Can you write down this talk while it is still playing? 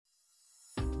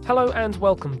Hello and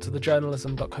welcome to the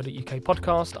journalism.co.uk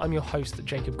podcast. I'm your host,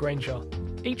 Jacob Granger.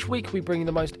 Each week we bring you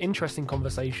the most interesting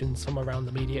conversations from around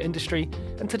the media industry,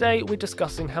 and today we're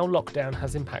discussing how lockdown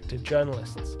has impacted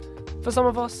journalists. For some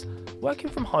of us, working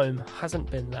from home hasn't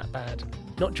been that bad.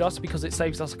 Not just because it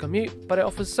saves us a commute, but it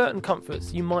offers certain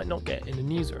comforts you might not get in a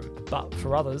newsroom. But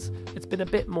for others, it's been a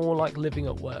bit more like living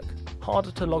at work.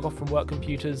 Harder to log off from work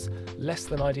computers, less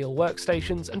than ideal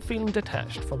workstations, and feeling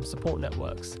detached from support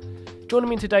networks. Joining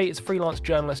me today is freelance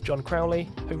journalist John Crowley,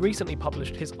 who recently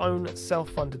published his own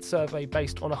self-funded survey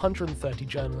based on 130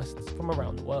 journalists from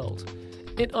around the world.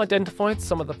 It identified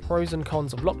some of the pros and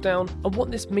cons of lockdown and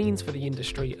what this means for the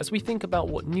industry as we think about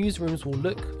what newsrooms will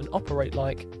look and operate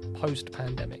like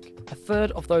post-pandemic. A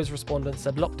third of those respondents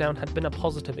said lockdown had been a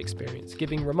positive experience,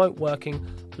 giving remote working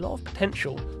a lot of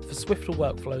potential for swifter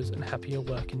workflows and happier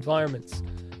work environments.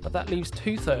 But that leaves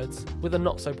 2/3 with a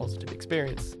not-so-positive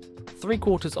experience.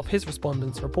 3/4 of his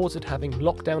respondents reported having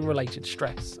lockdown-related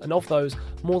stress, and of those,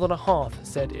 more than a half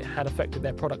said it had affected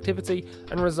their productivity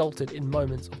and resulted in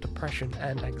moments of depression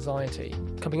and anxiety.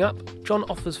 Coming up, John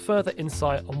offers further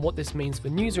insight on what this means for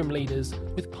newsroom leaders,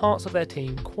 with parts of their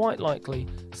team quite likely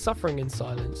suffering in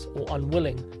silence or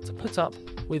unwilling to put up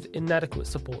with inadequate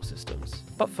support systems.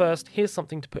 But first, here's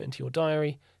something to put into your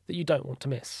diary that you don't want to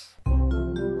miss.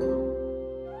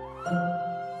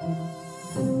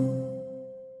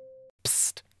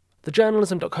 The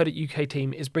journalism.co.uk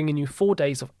team is bringing you 4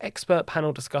 days of expert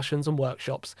panel discussions and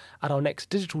workshops at our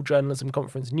next digital journalism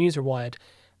conference, News Rewired,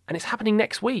 and it's happening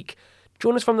next week.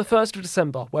 Join us from the 1st of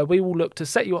December, where we will look to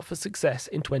set you up for success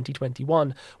in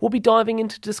 2021. We'll be diving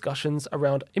into discussions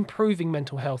around improving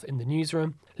mental health in the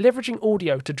newsroom, leveraging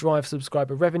audio to drive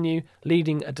subscriber revenue,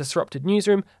 leading a disrupted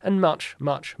newsroom, and much,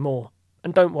 much more.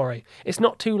 And don't worry, it's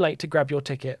not too late to grab your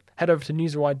ticket. Head over to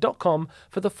newsrewired.com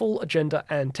for the full agenda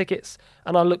and tickets,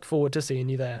 and I look forward to seeing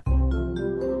you there.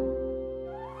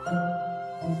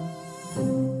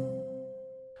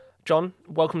 John,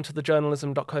 welcome to the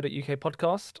journalism.co.uk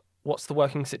podcast. What's the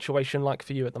working situation like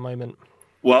for you at the moment?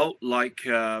 Well, like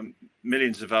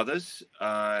millions of others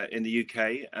in the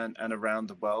UK and around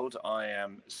the world, I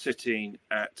am sitting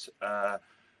at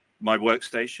my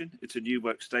workstation. It's a new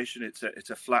workstation. It's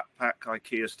a flat pack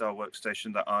IKEA style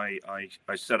workstation that I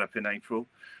set up in April.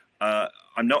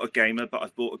 I'm not a gamer, but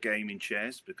I've bought a gaming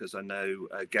chairs because I know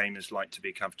gamers like to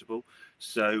be comfortable.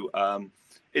 So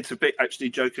it's a bit, actually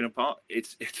joking apart,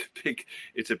 it's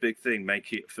a big thing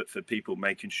making for people,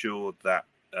 making sure that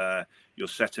your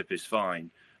setup is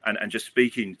fine. And just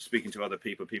speaking to other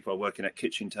people are working at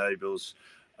kitchen tables,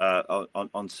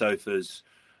 on sofas,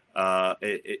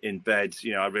 in beds.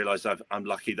 You know, I realise I'm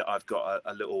lucky that I've got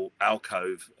a little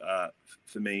alcove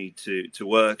for me to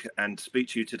work and speak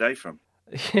to you today from.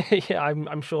 Yeah,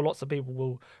 I'm sure lots of people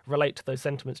will relate to those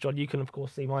sentiments, John. You can, of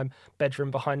course, see my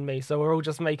bedroom behind me, so we're all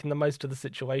just making the most of the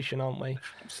situation, aren't we?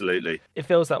 Absolutely. It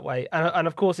feels that way, and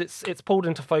of course, it's pulled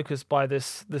into focus by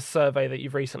this survey that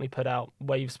you've recently put out,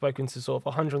 where you've spoken to sort of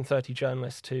 130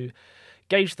 journalists to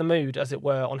gauge the mood, as it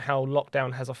were, on how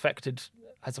lockdown has affected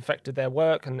their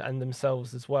work and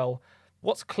themselves as well.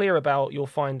 What's clear about your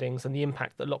findings and the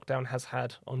impact that lockdown has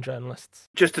had on journalists?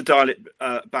 Just to dial it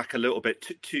back a little bit,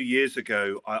 2 years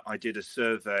ago, I did a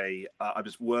survey. I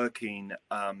was working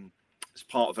as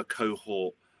part of a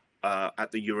cohort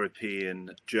at the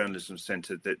European Journalism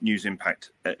Centre, the News Impact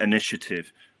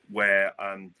Initiative, where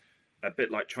a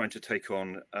bit like trying to take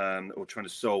on or trying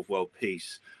to solve world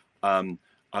peace,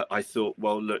 I thought,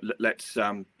 well, let's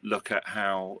look at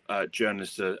how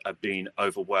journalists are being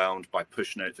overwhelmed by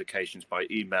push notifications, by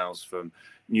emails from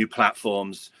new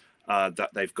platforms that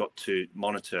they've got to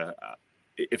monitor.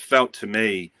 It felt to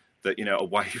me that, you know, a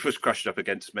wave was crushed up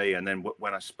against me. And then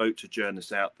when I spoke to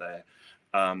journalists out there,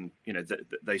 you know,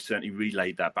 they certainly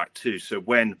relayed that back too. So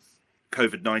when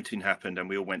COVID-19 happened and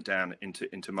we all went down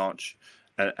into March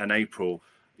and April,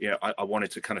 you know, I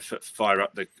wanted to kind of fire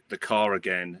up the car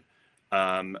again.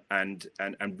 And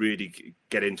really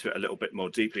get into it a little bit more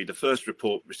deeply. The first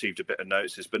report received a bit of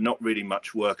notices, but not really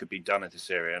much work had been done in this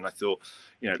area. And I thought,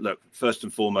 you know, look, first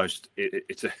and foremost,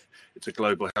 it's a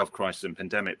global health crisis and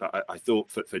pandemic. But I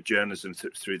thought for journalism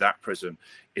through that prism,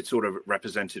 it sort of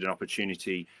represented an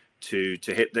opportunity to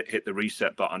hit the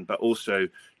reset button, but also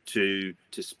to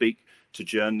speak to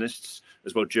journalists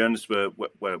as well. Journalists were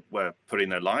putting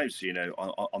their lives, you know,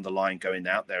 on the line, going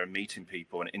out there and meeting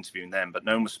people and interviewing them, but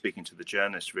no one was speaking to the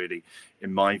journalists really,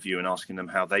 in my view, and asking them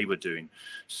how they were doing.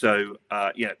 So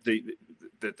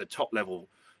the top level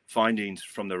findings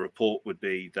from the report would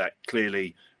be that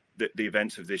clearly the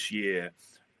events of this year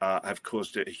have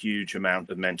caused a huge amount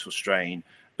of mental strain,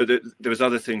 But there was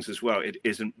other things as well. It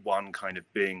isn't one kind of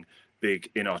being big,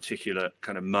 inarticulate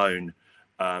kind of moan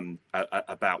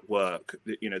about work.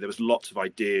 There was lots of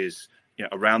ideas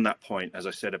around that point, as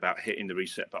I said, about hitting the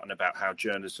reset button, about how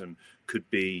journalism could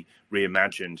be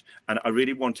reimagined. And I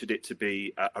really wanted it to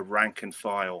be a rank and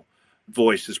file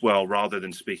voice as well, rather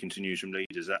than speaking to newsroom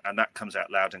leaders. And that comes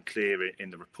out loud and clear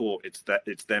in the report.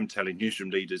 It's them telling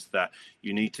newsroom leaders that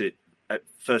you need to,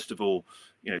 first of all,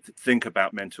 think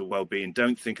about mental well-being.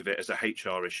 Don't think of it as a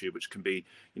HR issue, which can be,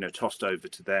 tossed over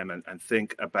to them, and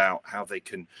think about how they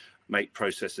can make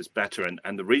processes better.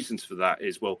 And the reasons for that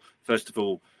is, well, first of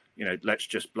all, let's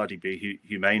just bloody be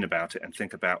humane about it and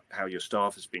think about how your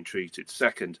staff has been treated.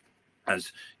 Second,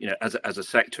 as a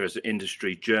sector, as an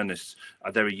industry, journalists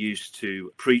are very used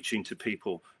to preaching to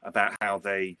people about how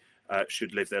they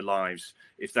should live their lives.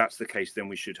 If that's the case, then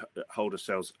we should hold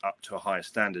ourselves up to a higher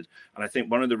standard. And I think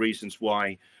one of the reasons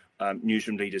why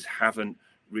newsroom leaders haven't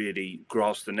really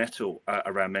grasped the nettle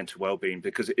around mental well-being,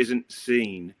 because it isn't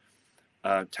seen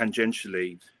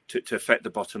tangentially to affect the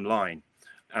bottom line.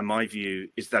 And my view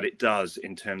is that it does,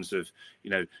 in terms of,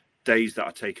 days that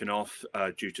are taken off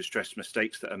due to stress,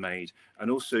 mistakes that are made,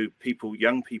 and also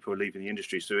young people are leaving the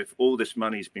industry. So if all this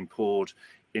money has been poured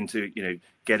into,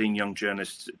 getting young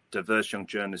journalists, diverse young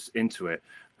journalists into it,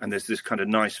 and there's this kind of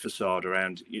nice facade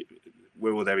around,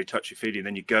 we're all very touchy-feely, and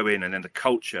then you go in and then the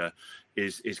culture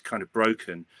is kind of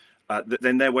broken,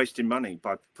 then they're wasting money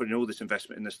by putting all this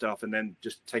investment in the staff and then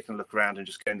just taking a look around and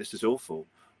just going, this is awful,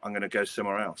 I'm going to go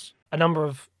somewhere else. A number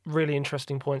of really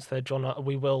interesting points there, John,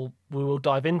 we will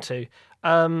dive into.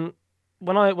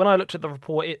 When I looked at the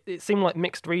report, it seemed like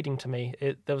mixed reading to me.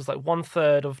 There was like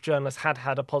 1/3 of journalists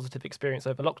had a positive experience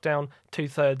over lockdown,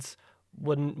 2/3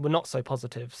 were not so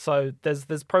positive. So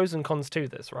there's pros and cons to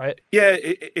this, right? Yeah,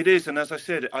 it is. And as I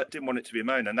said, I didn't want it to be a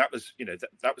moan. And that was,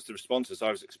 that was the responses.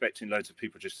 I was expecting loads of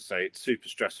people just to say it's super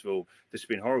stressful, this has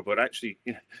been horrible. But actually,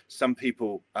 some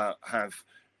people have,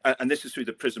 and this is through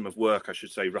the prism of work, I should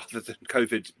say, rather than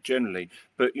COVID generally.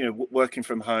 But, working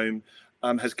from home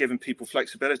has given people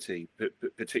flexibility,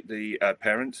 particularly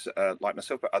parents like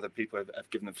myself, but other people have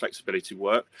given them flexibility to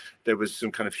work. There was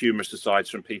some kind of humorous asides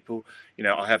from people.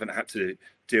 I haven't had to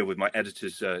deal with my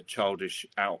editor's childish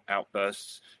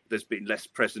outbursts. There's been less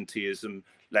presenteeism,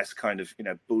 less kind of,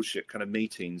 bullshit kind of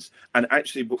meetings. And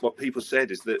actually what people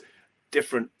said is that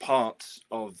different parts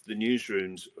of the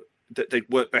newsrooms, that they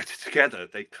work better together,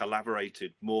 they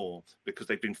collaborated more because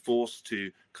they've been forced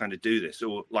to kind of do this.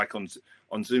 Or like on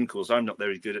Zoom calls, I'm not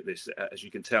very good at this, as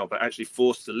you can tell, but actually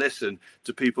forced to listen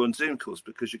to people on Zoom calls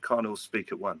because you can't all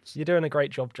speak at once. You're doing a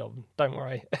great job, John. Don't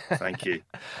worry. Thank you.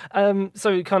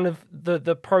 So kind of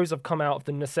the pros have come out of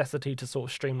the necessity to sort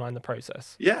of streamline the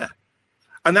process. Yeah.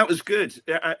 And that was good.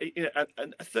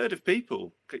 And a third of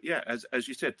people, as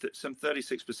you said, some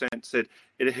 36% said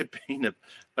it had been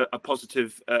a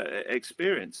positive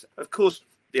experience. Of course,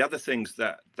 the other things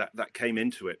that came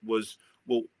into it was,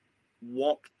 well,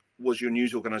 what was your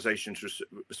news organisation's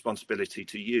responsibility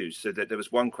to you? So that there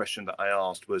was one question that I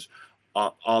asked was,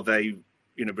 are they,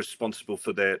 responsible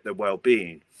for their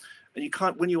well-being? And you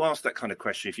can't, when you ask that kind of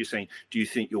question, if you're saying, do you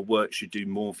think your work should do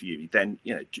more for you? Then,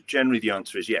 generally the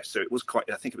answer is yes. So it was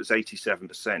I think it was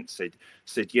 87%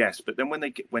 said yes. But then when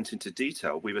they went into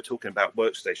detail, we were talking about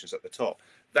workstations at the top.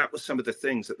 That was some of the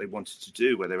things that they wanted to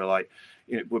do, where they were like,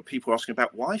 were people asking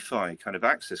about Wi-Fi kind of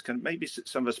access? Maybe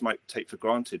some of us might take for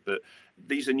granted, but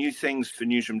these are new things for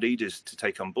newsroom leaders to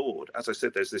take on board. As I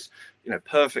said, there's this,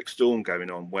 perfect storm going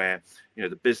on where,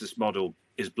 the business model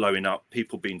is blowing up,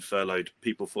 people being furloughed,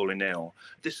 people falling ill.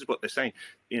 This is what they're saying.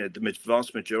 The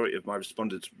vast majority of my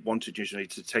respondents wanted usually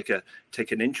to take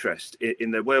an interest in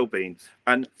their well-being,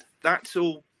 and that's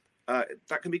all.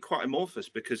 That can be quite amorphous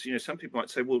because some people might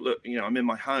say, well, look, I'm in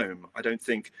my home. I don't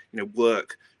think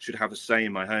work should have a say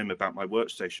in my home about my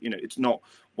workstation. It's not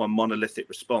one monolithic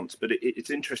response, but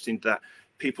it's interesting that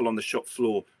people on the shop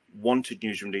floor wanted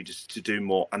newsroom leaders to do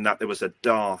more, and that there was a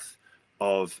dearth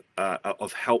of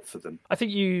help for them. I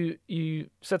think you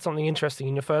said something interesting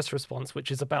in your first response,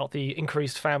 which is about the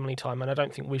increased family time, and I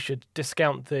don't think we should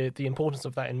discount the importance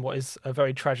of that in what is a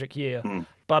very tragic year.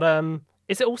 But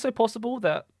is it also possible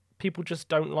that people just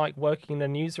don't like working in a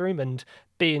newsroom, and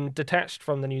being detached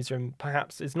from the newsroom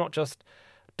perhaps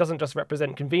doesn't just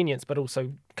represent convenience but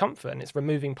also comfort, and it's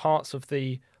removing parts of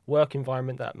the work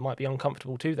environment that might be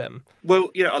uncomfortable to them? Well,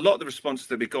 a lot of the responses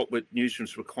that we got with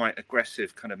newsrooms were quite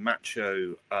aggressive, kind of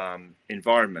macho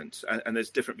environments, and there's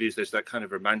different views. There's that kind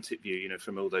of romantic view,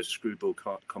 from all those screwball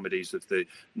comedies of the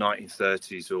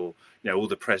 1930s, or all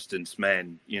the President's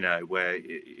Men, where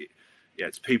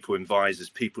it's people in visors,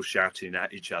 people shouting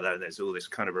at each other. There's all this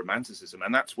kind of romanticism,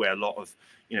 and that's where a lot of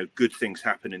good things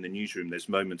happen in the newsroom. There's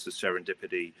moments of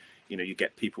serendipity. You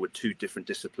get people with two different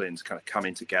disciplines kind of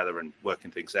coming together and working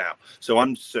things out. So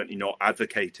I'm certainly not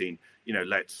advocating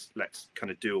let's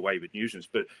kind of do away with newsrooms,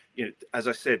 but as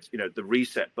I said, the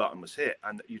reset button was hit,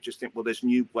 and you just think, well, there's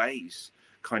new ways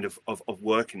kind of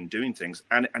working and doing things,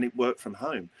 and it worked from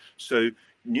home. So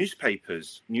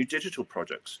newspapers, new digital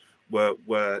projects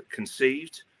were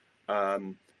conceived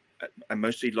and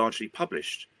mostly largely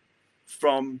published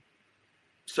from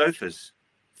sofas,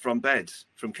 from beds,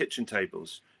 from kitchen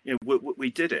tables.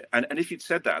 We did it. And if you'd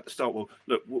said that at the start, well,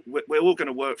 look, we're all going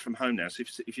to work from home now. So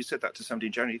if you said that to somebody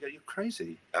in January, you go, you're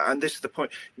crazy. And this is the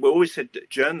point. We always said that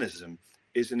journalism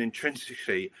is an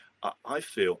intrinsically, I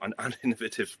feel, an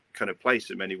uninnovative kind of place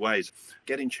in many ways.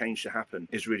 Getting change to happen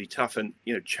is really tough. And,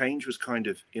 change was kind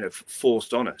of,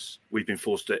 forced on us. We've been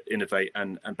forced to innovate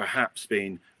and perhaps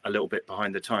been a little bit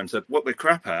behind the times. So what we're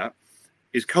crap at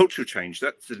is cultural change.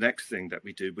 That's the next thing that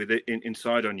we do with it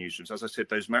inside our newsrooms. As I said,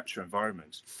 those macho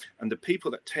environments, and the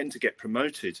people that tend to get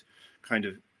promoted, kind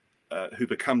of who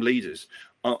become leaders,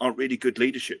 aren't really good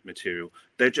leadership material.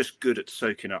 They're just good at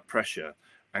soaking up pressure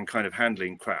and kind of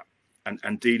handling crap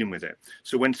and dealing with it.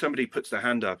 So when somebody puts their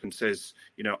hand up and says,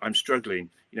 I'm struggling,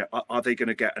 are they going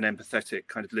to get an empathetic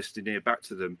kind of listening ear back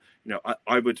to them?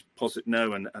 I would posit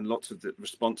no, and lots of the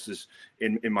responses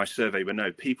in my survey were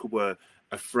no. People were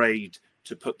afraid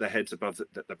to put their heads above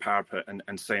the parapet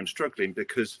and say I'm struggling,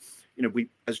 because we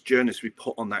as journalists, we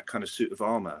put on that kind of suit of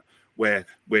armor where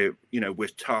we're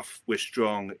tough, we're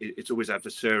strong, it's always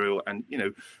adversarial, and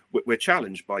we're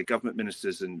challenged by government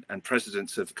ministers and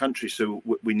presidents of the country, so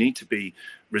we need to be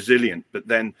resilient. But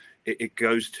then it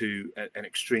goes to an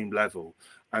extreme level,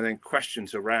 and then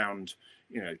questions around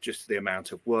just the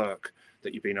amount of work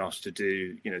that you've been asked to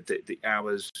do, the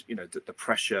hours, the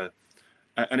pressure.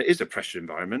 And it is a pressure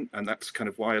environment, and that's kind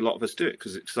of why a lot of us do it,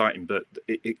 because it's exciting. But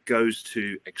it goes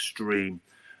to extreme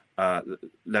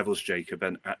levels, Jacob,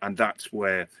 and that's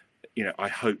where I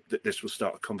hope that this will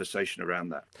start a conversation around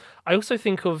that. I also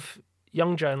think of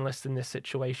young journalists in this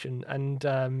situation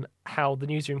and how the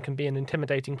newsroom can be an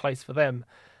intimidating place for them.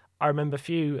 I remember a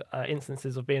few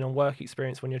instances of being on work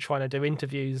experience when you're trying to do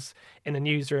interviews in a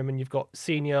newsroom and you've got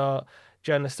senior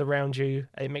journalists around you.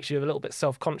 It makes you a little bit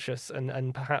self-conscious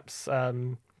and perhaps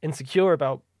insecure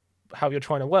about how you're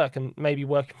trying to work, and maybe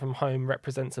working from home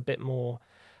represents a bit more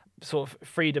sort of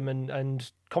freedom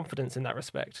and confidence in that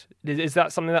respect. Is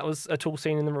that something that was at all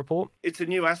seen in the report? It's a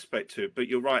new aspect to it, but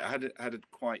you're right. I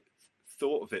hadn't quite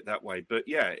thought of it that way. But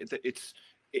yeah,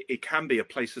 it can be a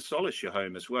place of solace, your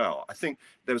home, as well. I think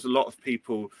there was a lot of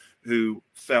people who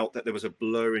felt that there was a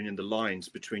blurring in the lines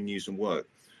between news and work.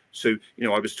 So,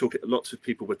 lots of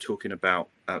people were talking about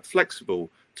flexible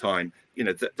time.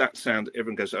 That sound,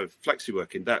 everyone goes, oh, flexi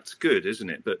working, that's good, isn't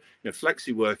it? But,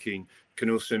 flexi working can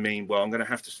also mean, well, I'm going to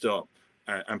have to stop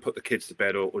and put the kids to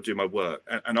bed or do my work.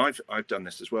 And I've done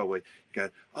this as well, where you go,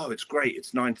 oh, it's great,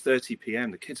 it's 9:30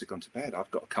 p.m, the kids have gone to bed,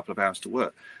 I've got a couple of hours to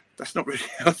work. That's not really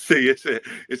healthy, is it?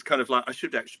 It's kind of like, I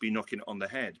should actually be knocking it on the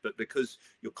head, but because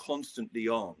you're constantly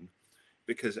on,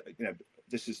 because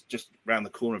this is just around the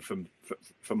corner from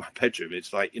my bedroom.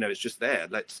 It's like, it's just there.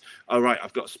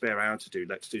 I've got a spare hour to do.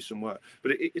 Let's do some work.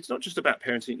 But it's not just about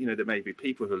parenting. There may be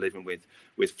people who are living with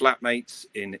flatmates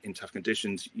in tough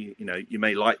conditions. You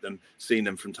may like them, seeing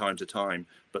them from time to time,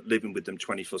 but living with them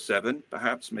 24/7,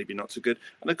 perhaps, maybe not so good.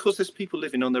 And of course, there's people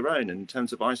living on their own in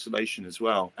terms of isolation as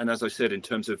well. And as I said, in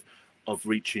terms of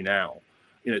reaching out,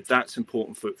 that's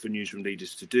important for newsroom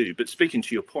leaders to do. But speaking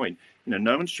to your point,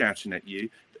 no one's shouting at you.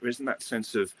 There isn't that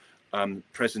sense of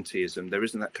presenteeism. There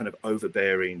isn't that kind of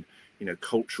overbearing,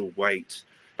 cultural weight.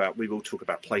 We all talk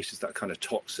about places that are kind of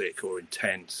toxic or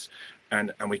intense,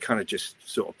 and we kind of just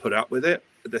sort of put up with it.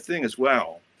 The thing as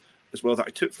well that I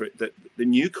took for it, that the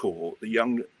new cohort, the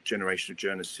young generation of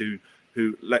journalists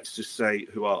who let's just say,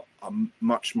 who are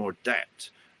much more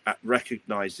adept at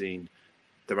recognizing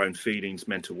their own feelings,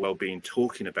 mental well-being,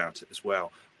 talking about it as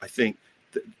well. I think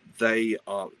that they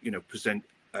are, present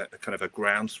a kind of a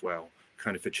groundswell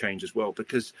kind of for change as well,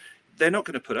 because they're not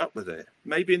going to put up with it.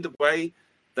 Maybe in the way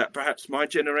that perhaps my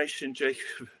generation,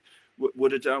 Jacob,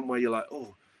 would have done, where you're like,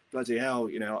 oh, bloody hell,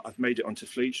 I've made it onto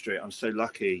Fleet Street. I'm so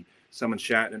lucky. Someone's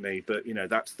shouting at me, but,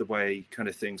 that's the way kind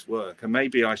of things work. And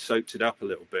maybe I soaked it up a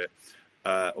little bit,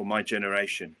 or my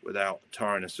generation, without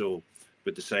tarring us all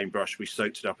with the same brush, we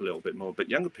soaked it up a little bit more. But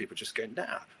younger people just go,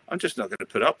 nah, I'm just not going to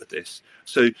put up with this.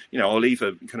 So, I'll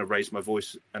either kind of raise my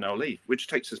voice and I'll leave, which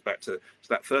takes us back to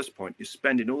that first point. You're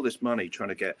spending all this money trying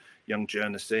to get young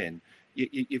journalists in.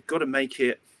 You've got to make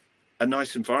it a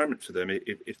nice environment for them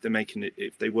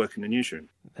if they work in the newsroom.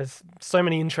 There's so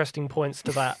many interesting points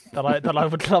to that I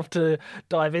would love to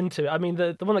dive into. I mean,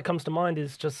 the one that comes to mind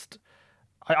is just,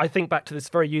 I think back to this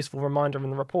very useful reminder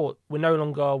in the report. We're no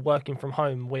longer working from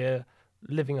home, we're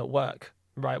living at work,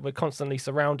 right? We're constantly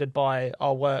surrounded by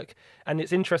our work. And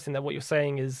it's interesting that what you're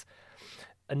saying is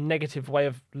a negative way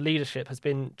of leadership has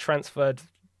been transferred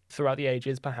throughout the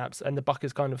ages, perhaps, and the buck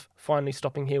is kind of finally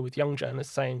stopping here with young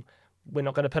journalists saying, we're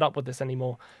not going to put up with this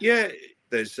anymore. Yeah,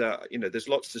 there's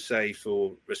lots to say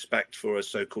for respect for a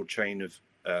so-called chain of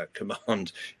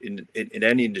command in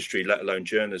any industry, let alone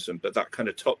journalism. But that kind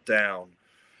of top-down,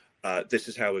 this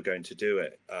is how we're going to do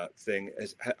it thing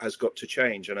has got to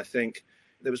change. And I think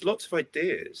there was lots of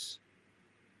ideas,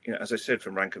 as I said,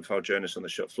 from rank and file journalists on the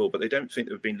shop floor, but they don't think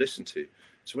they've been listened to.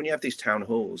 So when you have these town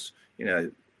halls,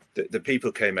 the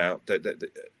people came out that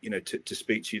to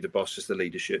speak to you, the bosses, the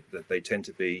leadership, that they tend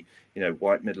to be,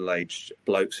 white middle-aged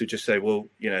blokes who just say, well,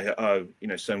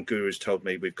 some gurus told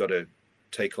me we've got to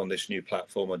take on this new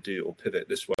platform or pivot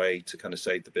this way to kind of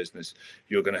save the business.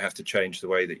 You're going to have to change the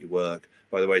way that you work.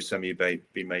 By the way, some of you may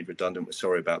be made redundant. We're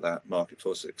sorry about that. Market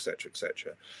forces, et cetera, et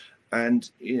cetera.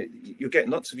 And you're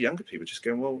getting lots of younger people just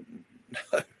going, well,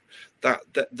 no,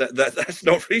 that's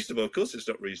not reasonable. Of course, it's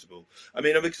not reasonable. I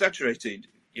mean, I'm exaggerating,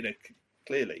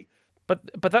 clearly.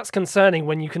 But that's concerning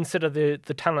when you consider the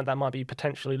talent that might be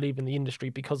potentially leaving the industry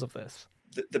because of this.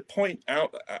 The point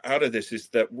out of this is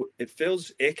that it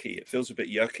feels icky. It feels a bit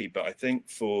yucky. But I think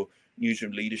for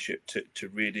newsroom leadership to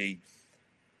really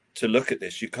look at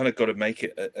this, you kind of got to make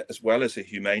it as well as a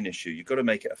humane issue. You've got to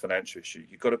make it a financial issue.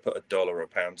 You've got to put $1 or a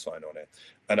pound sign on it.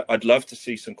 And I'd love to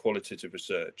see some qualitative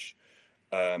research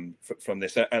from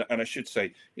this. And I should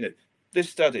say, this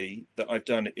study that I've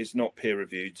done is not peer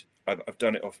reviewed. I've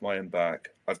done it off my own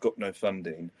back. I've got no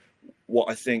funding. What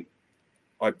I think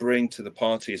I bring to the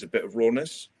party is a bit of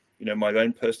rawness, my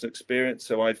own personal experience.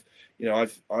 So I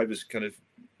was kind of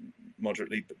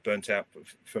moderately burnt out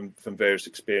from various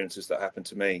experiences that happened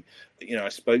to me. I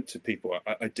spoke to people.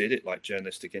 I did it like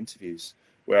journalistic interviews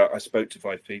where I spoke to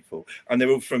 5 people, and they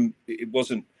were from. It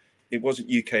wasn't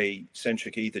UK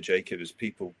centric either, Jacob. It was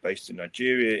people based in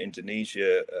Nigeria,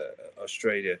 Indonesia,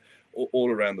 Australia,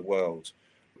 all around the world.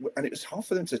 And it was hard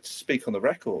for them to speak on the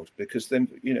record because then,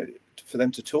 for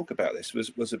them to talk about this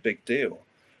was a big deal.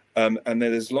 And then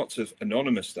there's lots of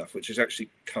anonymous stuff, which has actually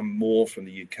come more from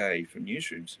the UK, from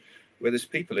newsrooms, where there's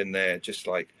people in there just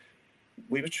like,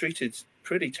 we were treated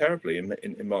pretty terribly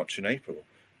in March and April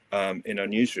in our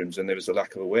newsrooms, and there was a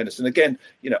lack of awareness. And again,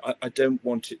 I don't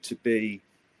want it to be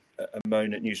a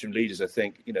moan at newsroom leaders. I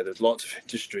think, there's lots of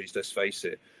industries, let's face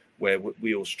it, where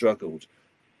we all struggled.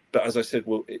 But as I said,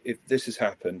 well, if this has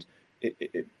happened,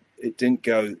 it didn't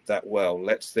go that well.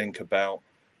 Let's think about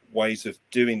ways of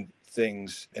doing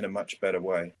things in a much better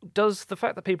way. Does the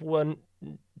fact that people were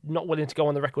not willing to go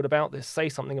on the record about this say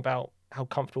something about how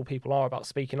comfortable people are about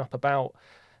speaking up about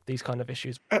these kind of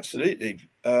issues? Absolutely.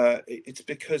 It's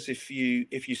because if you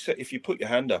put your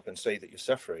hand up and say that you're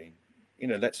suffering,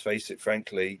 let's face it,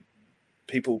 frankly,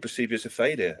 people perceive you as a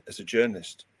failure as a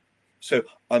journalist. So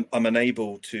I'm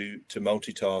unable to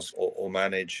multitask or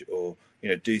manage or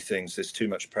do things. There's too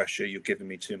much pressure. You're giving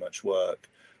me too much work.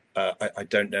 I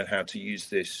don't know how to use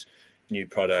this new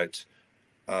product,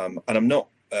 and I'm not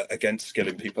against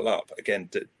skilling people up. Again,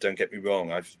 don't get me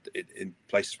wrong. In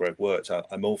places where I've worked,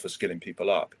 I'm all for skilling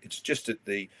people up. It's just at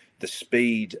the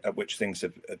speed at which things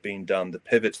have been done, the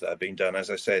pivots that have been done. As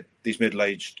I said, these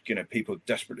middle-aged people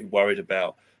desperately worried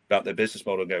about their business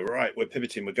model. Go right, we're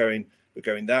pivoting. We're going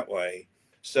that way.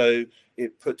 So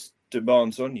it puts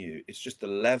demands on you. It's just the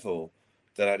level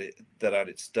that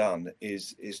it's done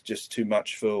is just too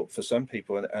much for some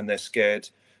people, and they're scared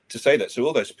to say that. So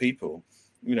all those people,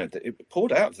 it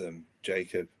poured out of them,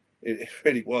 Jacob. It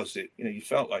really was. You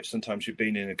felt like sometimes you've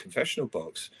been in a confessional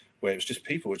box where it was just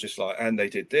people were just like, and they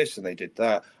did this and they did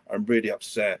that. I'm really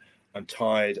upset. I'm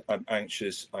tired. I'm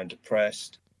anxious. I'm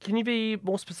depressed. Can you be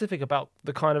more specific about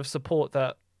the kind of support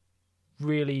that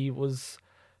really was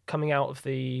coming out of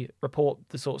the report,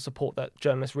 the sort of support that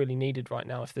journalists really needed right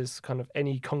now, if there's kind of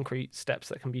any concrete steps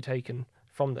that can be taken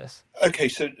from this? Okay,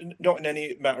 so not in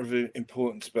any matter of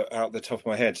importance, but out the top of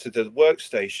my head. So the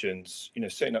workstations,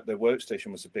 setting up their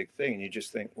workstation was a big thing. And you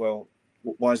just think, well,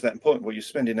 why is that important? Well, you're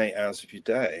spending 8 hours of your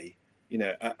day,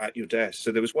 at your desk.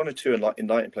 So there was one or two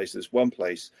enlightened places. There's one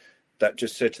place that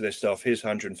just said to their staff, here's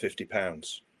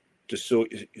 £150, just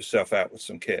sort yourself out with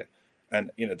some kit. And,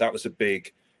 that was a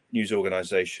big news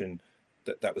organisation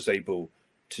that was able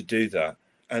to do that.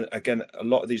 And again, a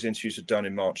lot of these interviews are done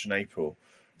in March and April.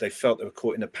 They felt they were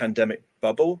caught in a pandemic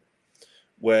bubble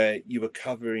where you were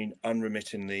covering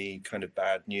unremittingly kind of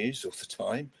bad news all the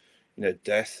time,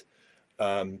 death,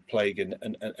 plague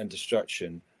and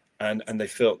destruction. And they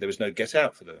felt there was no get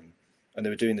out for them. And they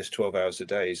were doing this 12 hours a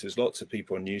day. So there's lots of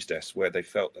people on news desks where they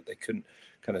felt that they couldn't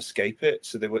kind of escape it.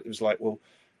 So it was like, well,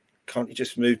 can't you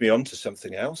just move me on to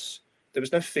something else? There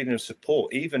was no feeling of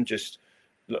support, even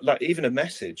a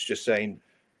message just saying,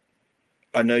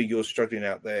 I know you're struggling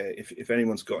out there. If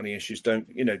anyone's got any issues, don't,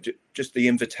 just the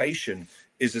invitation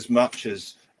is as much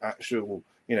as actual,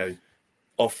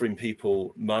 offering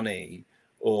people money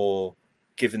or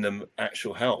giving them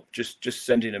actual help, just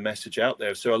sending a message out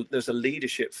there. So there's a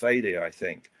leadership failure, I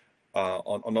think,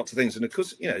 on lots of things. And of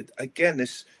course, again,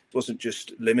 this wasn't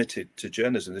just limited to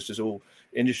journalism. This is all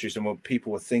industries. And when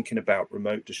people were thinking about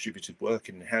remote distributed work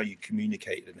and how you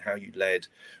communicated and how you led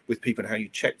with people and how you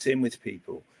checked in with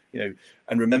people, and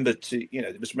remember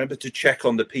to check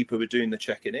on the people who are doing the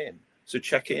checking in. So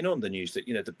check in on the news that,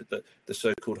 the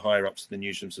so-called higher ups of the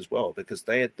newsrooms as well, because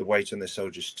they had the weight on their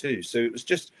soldiers too. So it was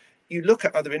just, you look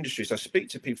at other industries, I speak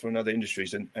to people in other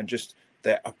industries and just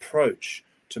their approach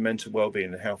to mental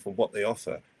well-being and health and what they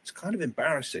offer, it's kind of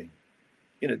embarrassing.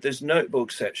 There's notable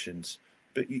exceptions,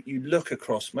 but you look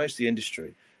across most of the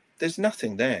industry, there's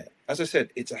nothing there. As I said,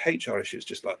 it's a HR issue. It's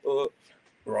just like, oh,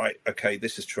 right, okay,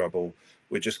 this is trouble.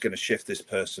 We're just going to shift this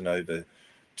person over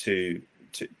to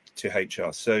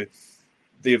HR. So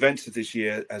the events of this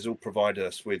year has all provided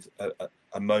us with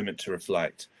a moment to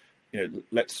reflect.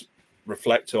 Let's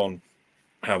reflect on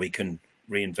how we can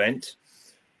reinvent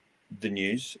the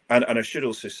news. And I should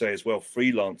also say as well,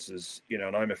 freelancers,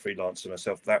 and I'm a freelancer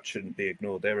myself, that shouldn't be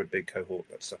ignored. They're a big cohort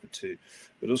that suffered too.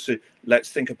 But also,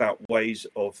 let's think about ways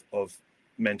of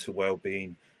mental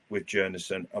well-being with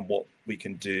journalism and what we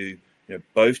can do,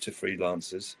 both to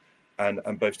freelancers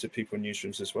and both to people in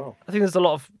newsrooms as well. I think there's a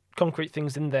lot of concrete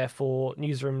things in there for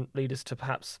newsroom leaders to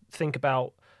perhaps think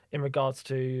about in regards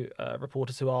to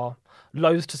reporters who are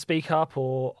loath to speak up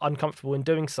or uncomfortable in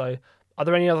doing so. Are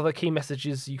there any other key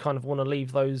messages you kind of want to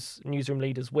leave those newsroom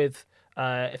leaders with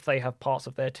if they have parts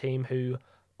of their team who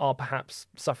are perhaps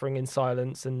suffering in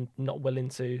silence and not willing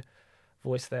to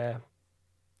voice their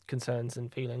concerns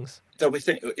and feelings? So we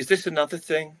think, is this another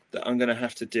thing that I'm going to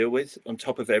have to deal with on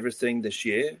top of everything this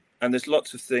year? And there's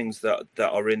lots of things that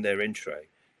are in their intro,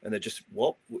 and they're just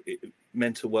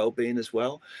mental well-being as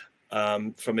well.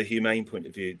 From a humane point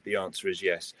of view, the answer is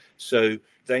yes. So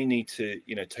they need to,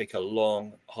 take a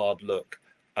long, hard look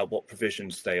at what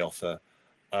provisions they offer.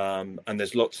 And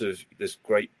there's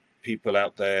great people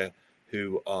out there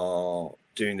who are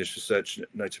doing this research,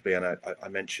 notably, and I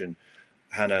mentioned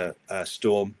Hannah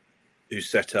Storm, who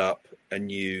set up a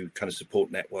new kind of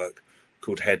support network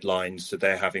called Headlines. So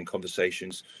they're having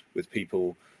conversations with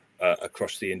people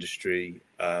across the industry.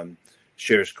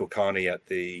 Shirish Kulkarni at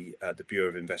the Bureau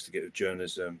of Investigative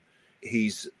Journalism,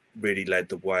 he's really led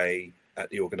the way at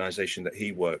the organisation that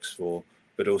he works for,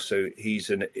 but also he's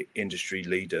an industry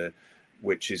leader,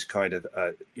 which is kind of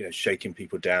shaking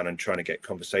people down and trying to get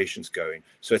conversations going.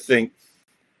 So I think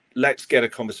let's get a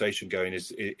conversation going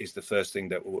is the first thing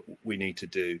that we need to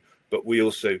do. But we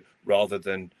also, rather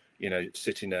than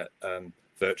sitting at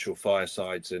virtual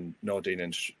firesides and nodding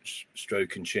and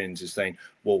stroking chins, is saying,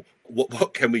 well,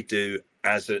 what can we do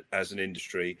as an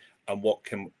industry, and what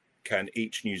can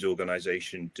each news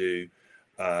organisation do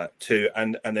too?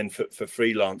 And then for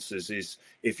freelancers is,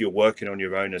 if you're working on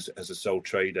your own as a sole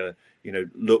trader,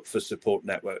 look for support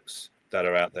networks that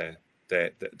are out there.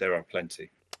 There are plenty.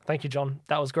 Thank you, John.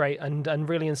 That was great and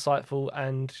really insightful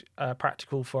and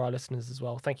practical for our listeners as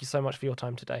well. Thank you so much for your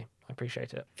time today. I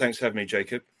appreciate it. Thanks for having me,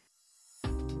 Jacob.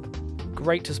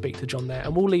 Great to speak to John there,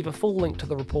 and we'll leave a full link to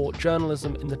the report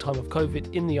Journalism in the Time of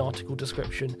COVID in the article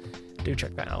description. Do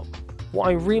check that out. What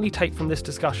I really take from this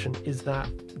discussion is that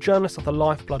journalists are the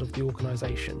lifeblood of the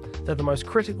organisation. They're the most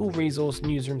critical resource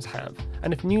newsrooms have,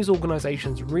 and if news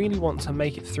organisations really want to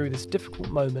make it through this difficult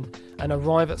moment and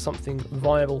arrive at something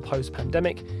viable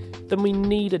post-pandemic, then we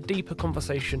need a deeper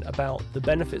conversation about the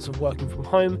benefits of working from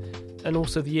home and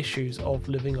also the issues of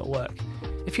living at work.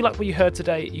 If you like what you heard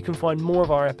today, you can find more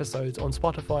of our episodes on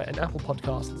Spotify and Apple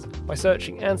Podcasts by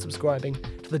searching and subscribing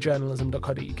to the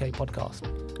journalism.co.uk podcast.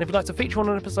 And if you'd like to feature on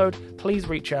an episode, please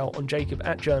reach out on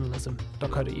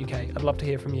jacob@journalism.co.uk. I'd love to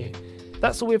hear from you.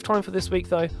 That's all we have time for this week,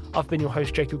 though. I've been your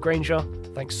host, Jacob Granger.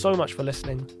 Thanks so much for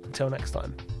listening. Until next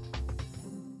time.